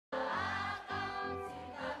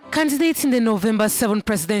Candidates in the November 7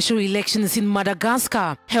 presidential elections in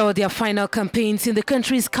Madagascar held their final campaigns in the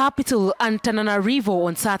country's capital, Antananarivo,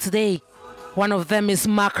 on Saturday. One of them is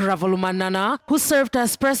Marc Ravalomanana, who served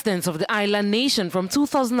as president of the island nation from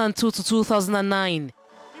 2002 to 2009.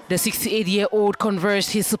 The 68-year-old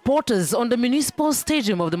converged his supporters on the municipal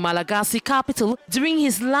stadium of the Malagasy capital during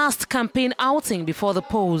his last campaign outing before the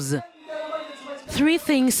polls. Three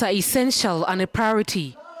things are essential and a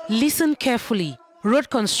priority: listen carefully, road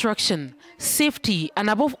construction, safety, and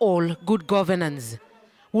above all, good governance.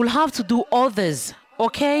 We'll have to do others,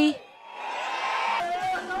 okay?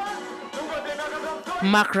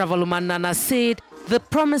 Marc Ravalomanana said the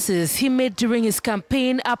promises he made during his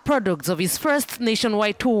campaign are products of his first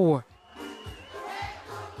nationwide tour.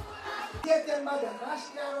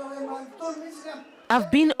 I've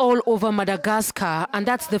been all over Madagascar, and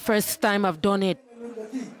that's the first time I've done it.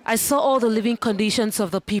 I saw all the living conditions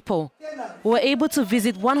of the people. We were able to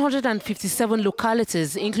visit 157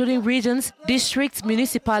 localities, including regions, districts,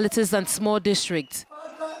 municipalities, and small districts.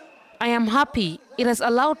 I am happy. It has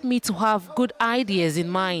allowed me to have good ideas in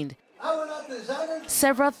mind.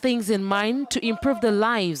 Several things in mind to improve the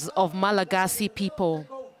lives of Malagasy people.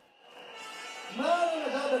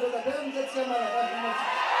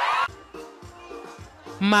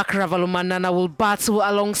 Marc Ravalomanana will battle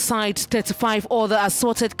alongside 35 other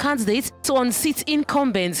assorted candidates to unseat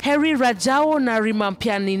incumbent Hery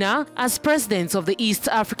Rajaonarimampianina as president of the East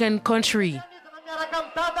African country.